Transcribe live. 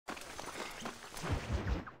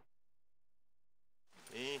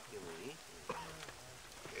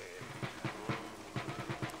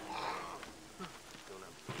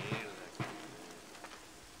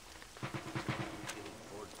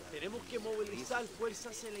movilizar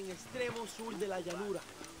fuerzas en el extremo sur de la llanura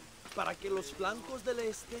para que los flancos del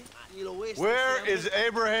este y el oeste. Where is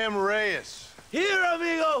Abraham Reyes? Here,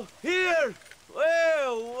 amigo, here.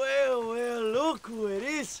 Well, look who it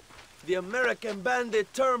is. The American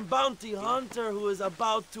bandit turned bounty hunter who is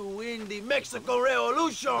about to win the Mexican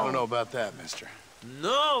Revolution. I don't know about that, mister.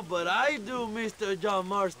 No, but I do, Mr. John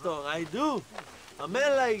Marston, I do. A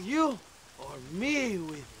man like you, or me,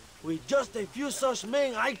 with just a few such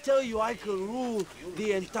men, I tell you I could rule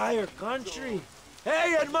the entire country.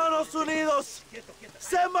 Hey, hermanos unidos!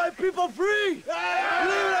 Set my people free! Yeah!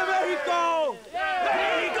 ¡Libre México! Yeah!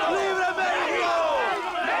 ¡México! ¡Libre México!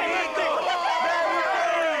 ¡México! ¡México!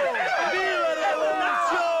 ¡Viva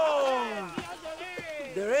Revolución!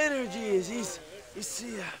 Their energy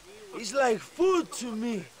is like food to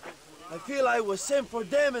me. I feel I was sent for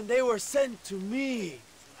them and they were sent to me.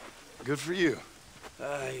 Good for you.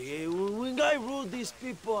 When I rule these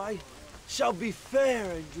people, I shall be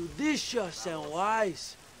fair and judicious and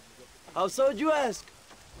wise. How so, you ask?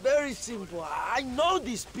 Very simple. I know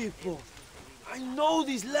these people. I know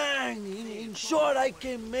this land. In short, I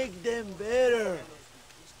can make them better.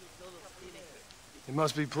 It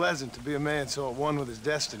must be pleasant to be a man so at one with his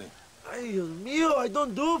destiny. Ay, Dios mío, I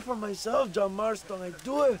don't do it for myself, John Marston. I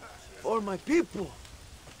do it for my people.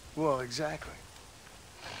 Well, exactly.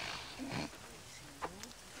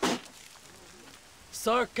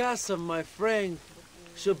 Sarcasm, my friend,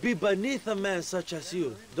 should be beneath a man such as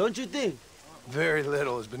you, don't you think? Very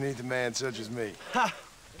little is beneath a man such as me. Ha!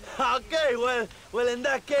 Okay, well, in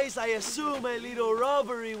that case, I assume a little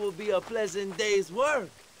robbery will be a pleasant day's work.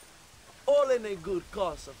 All in a good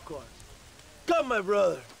cause, of course. Come, my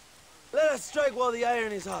brother. Let us strike while the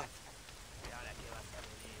iron is hot.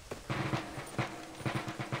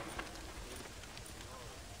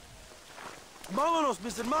 Vámonos,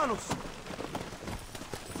 mis hermanos.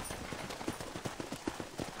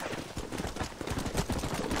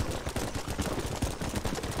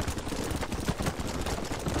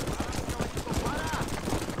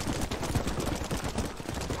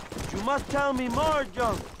 You must tell me more,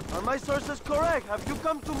 John. Are my sources correct? Have you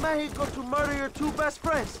come to Mexico to murder your two best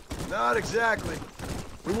friends? Not exactly.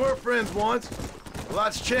 We were friends once. A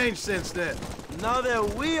lot's changed since then. Now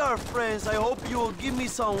that we are friends, I hope you will give me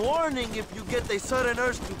some warning if you get a sudden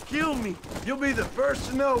urge to kill me. You'll be the first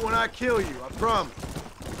to know when I kill you, I promise.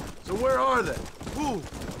 So where are they? Who?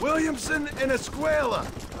 Williamson and Escuela.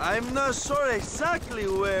 I'm not sure exactly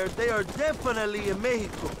where. They are definitely in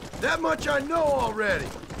Mexico. That much I know already.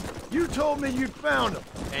 You told me you'd found them.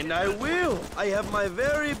 And I will. I have my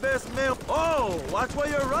very best man. Oh, watch what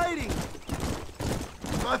you're writing.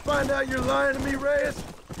 If I find out you're lying to me, Reyes,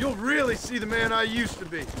 you'll really see the man I used to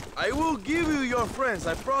be. I will give you your friends,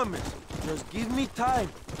 I promise. Just give me time.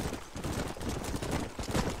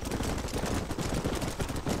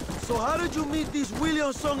 So how did you meet these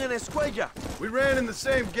Williamson and Escuella? We ran in the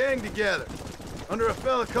same gang together, under a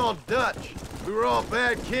fella called Dutch. We were all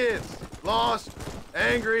bad kids, lost,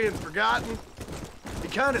 angry, and forgotten. He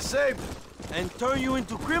kind of saved us. And turned you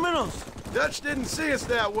into criminals? Dutch didn't see us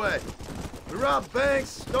that way. We robbed banks,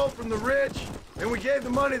 stole from the rich, and we gave the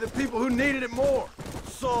money to people who needed it more.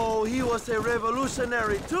 So he was a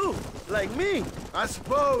revolutionary too, like me? I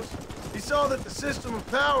suppose. He saw that the system of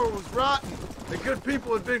power was rotten, that good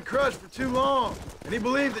people had been crushed for too long, and he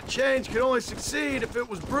believed that change could only succeed if it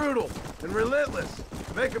was brutal and relentless,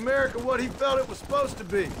 make America what he felt it was supposed to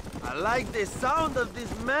be. I like the sound of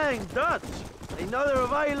this man, Dutch. Another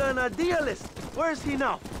violent idealist. Where's he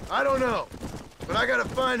now? I don't know, but I gotta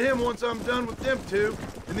find him once I'm done with them two.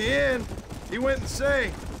 In the end, he went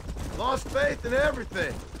insane. Lost faith in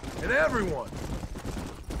everything, and everyone.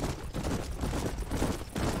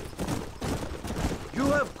 You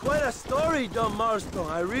have quite a story, John Marston.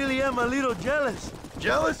 I really am a little jealous.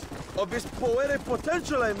 Jealous? Of his poetic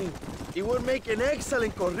potential, I mean. It would make an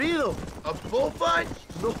excellent corrido. A bullfight?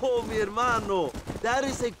 No, mi hermano. That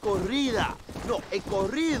is a corrida. No, a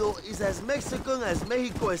corrido is as Mexican as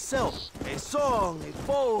Mexico itself. A song, a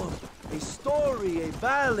poem, a story, a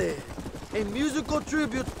ballad, a musical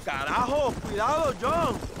tribute. Carajo, cuidado,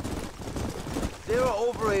 John. There are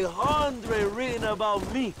over 100 written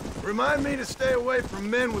about me. Remind me to stay away from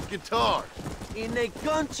men with guitars. In a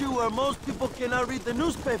country where most people cannot read the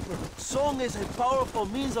newspaper, song is a powerful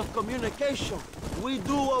means of communication. We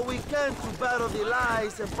do what we can to battle the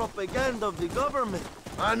lies and propaganda of the government.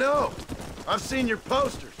 I know. I've seen your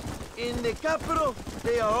posters. In the capital,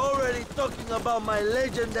 they are already talking about my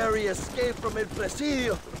legendary escape from El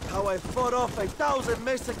Presidio, how I fought off 1,000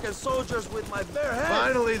 Mexican soldiers with my bare hands.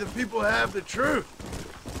 Finally, the people have the truth.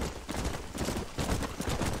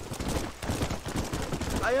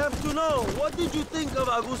 I I have to know, what did you think of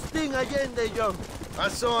Agustin Allende, John? I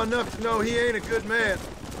saw enough to know he ain't a good man.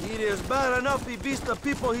 It is bad enough he beats the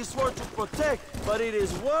people he swore to protect, but it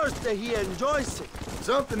is worse that he enjoys it.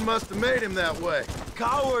 Something must have made him that way.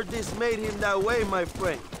 Cowardice made him that way, my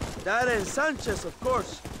friend. That and Sanchez, of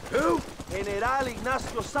course. Who? General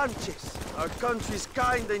Ignacio Sanchez, our country's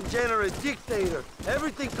kind and generous dictator.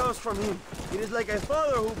 Everything comes from him. It is like a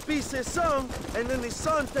father who beats his son, and then his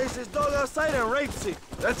son takes his dog outside and rapes it.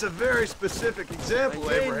 That's a very specific example,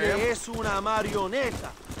 Abraham. Allende es una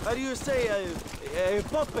marioneta. How do you say, a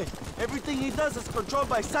puppet? Everything he does is controlled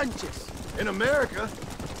by Sanchez. In America,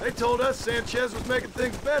 they told us Sanchez was making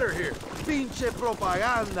things better here. Pinche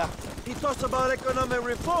propaganda. He talks about economic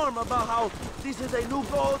reform, about how this is a new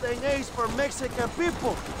golden age for Mexican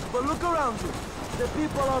people. But look around you. The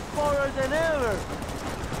people are poorer than ever.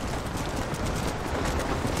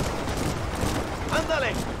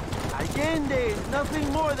 Ándale! Allende is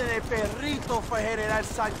nothing more than a perrito for General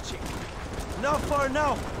Sanchez. Not far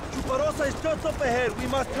now. Chuparosa is just up ahead. We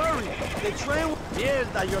must hurry. The train...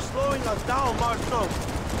 Mierda, you're slowing us down, Marston.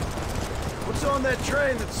 What's on that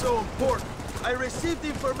train that's so important? I received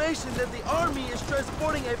information that the army is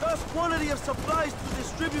transporting a vast quantity of supplies to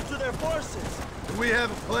distribute to their forces. Do we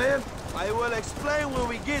have a plan? I will explain when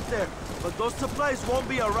we get there, but those supplies won't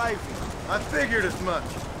be arriving. I figured as much.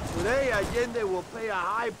 Today, Allende will pay a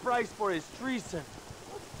high price for his treason.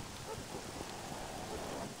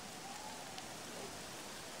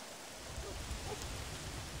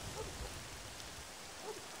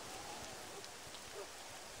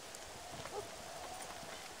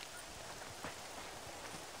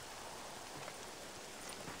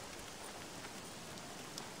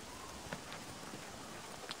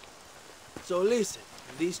 So listen,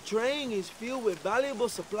 this train is filled with valuable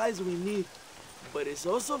supplies we need, but it's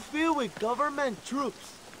also filled with government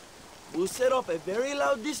troops. We'll set up a very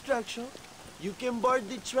loud distraction. You can board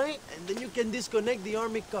the train, and then you can disconnect the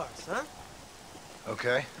army cars, huh?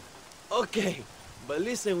 Okay. Okay, but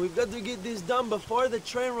listen, we've got to get this done before the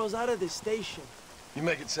train rolls out of the station. You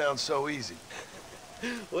make it sound so easy.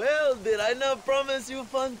 Well, did I not promise you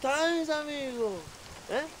fun times, amigo?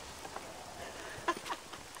 Eh?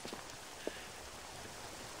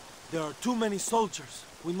 There are too many soldiers.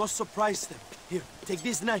 We must surprise them. Here, take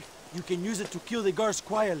this knife. You can use it to kill the guards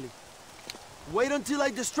quietly. Wait until I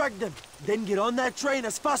distract them. Then get on that train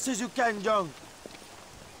as fast as you can, John.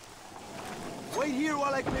 Wait here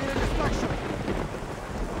while I create a distraction.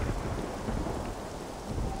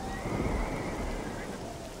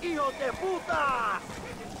 ¡Hijo de puta!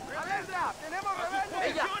 ¡Alerta! ¡Tenemos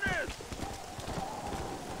rebeldes!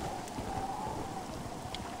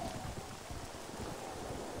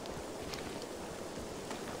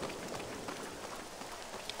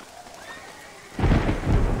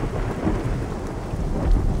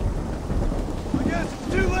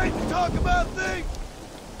 Too late to talk about things!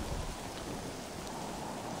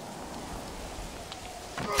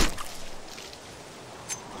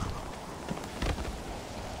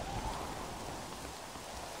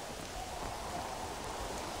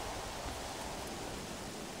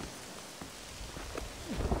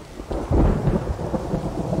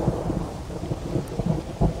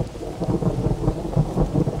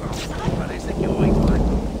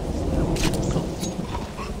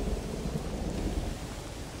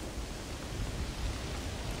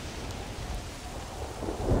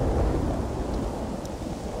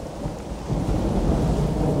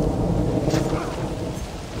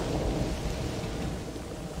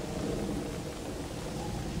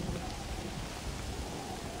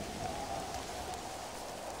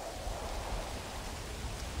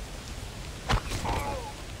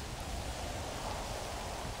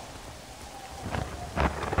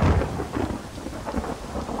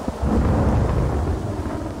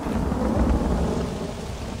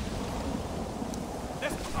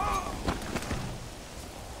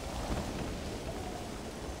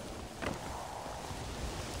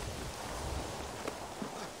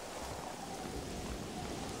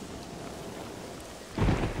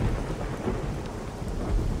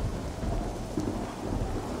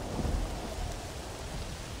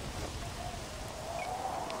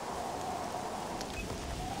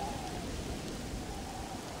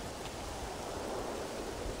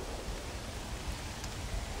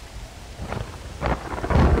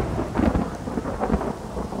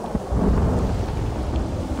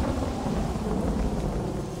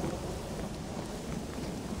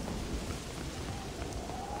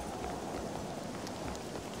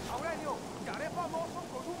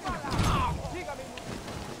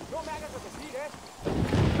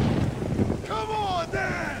 Come on,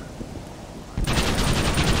 then!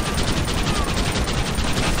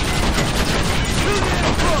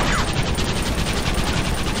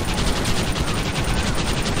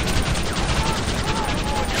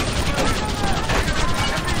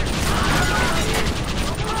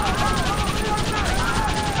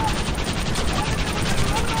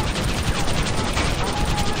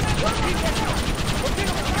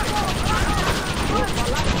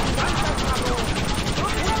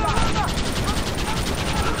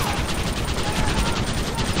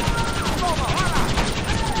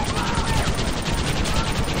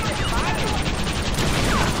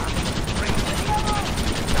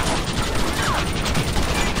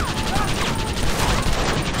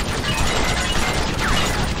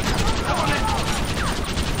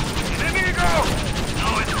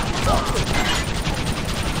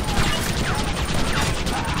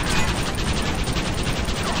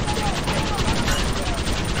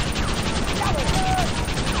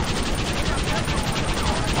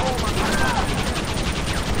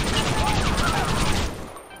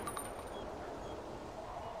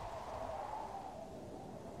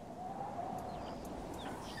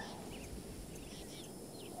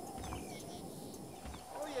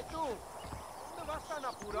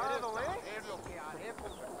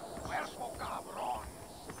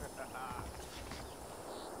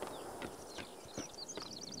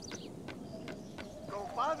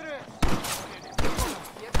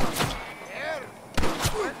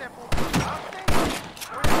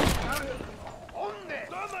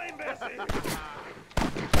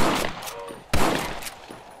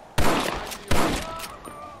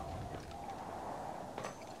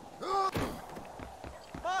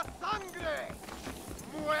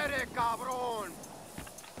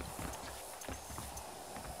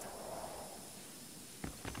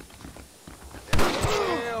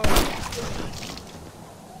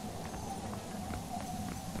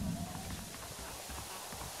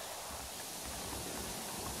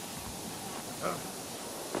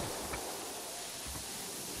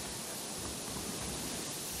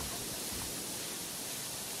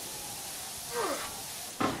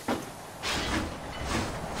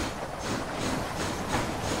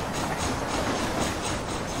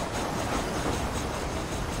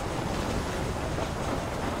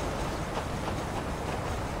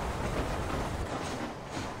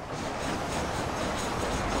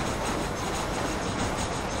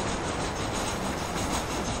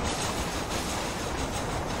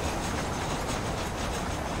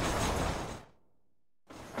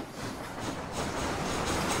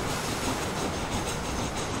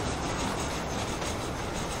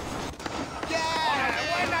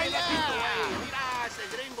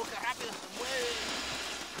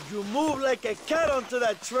 You move like a cat onto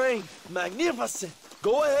that train. Magnificent.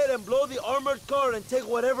 Go ahead and blow the armored car and take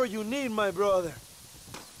whatever you need, my brother.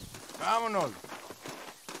 Vámonos.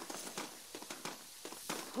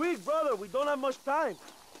 Quick, brother, we don't have much time.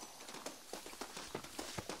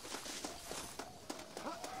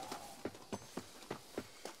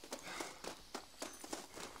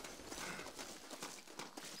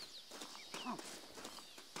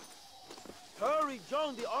 Hurry,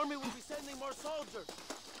 John, the army will be sending more soldiers.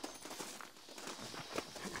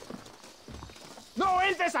 ¡No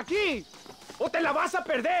entres aquí! ¡O te la vas a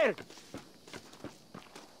perder!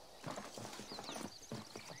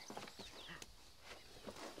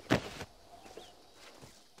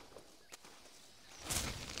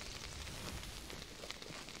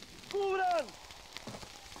 ¡Cubran!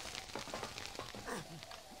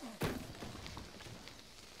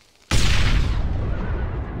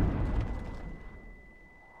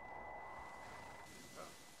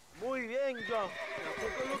 Muy bien, John. Now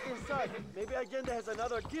take a look inside. Maybe Allende has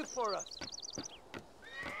another gift for us.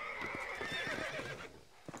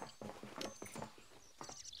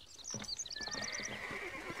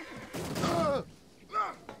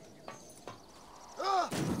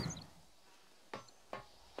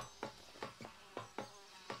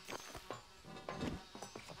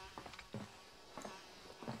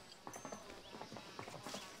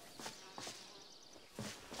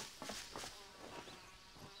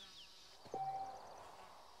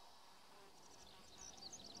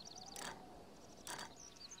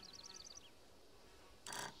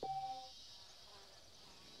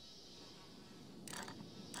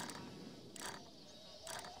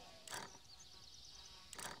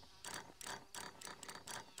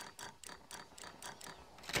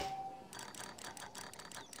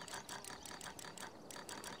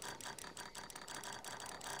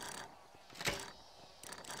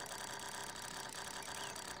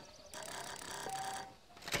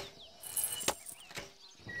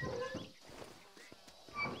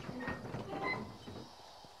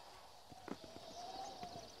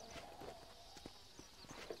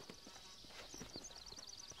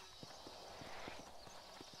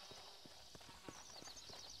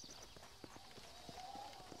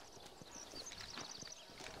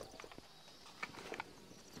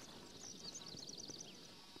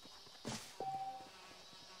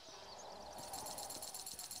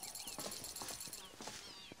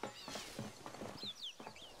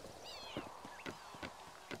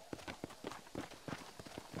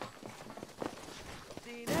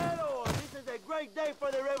 Dinero! This is a great day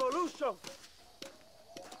for the revolution!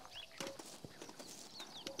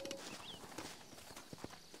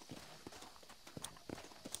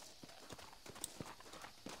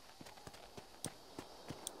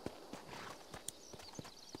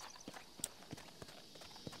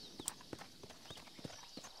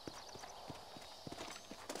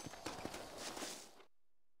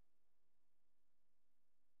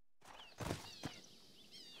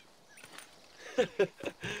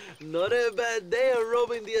 Not a bad day of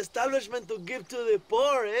robbing the establishment to give to the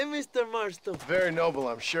poor, eh, Mr. Marston? Very noble,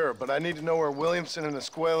 I'm sure, but I need to know where Williamson and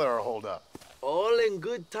Escuela are holed up. All in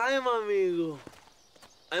good time, amigo.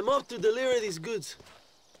 I'm off to deliver these goods.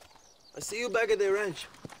 I'll see you back at the ranch.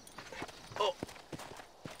 Oh,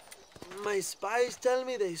 my spies tell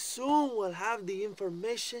me they soon will have the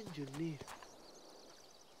information you need.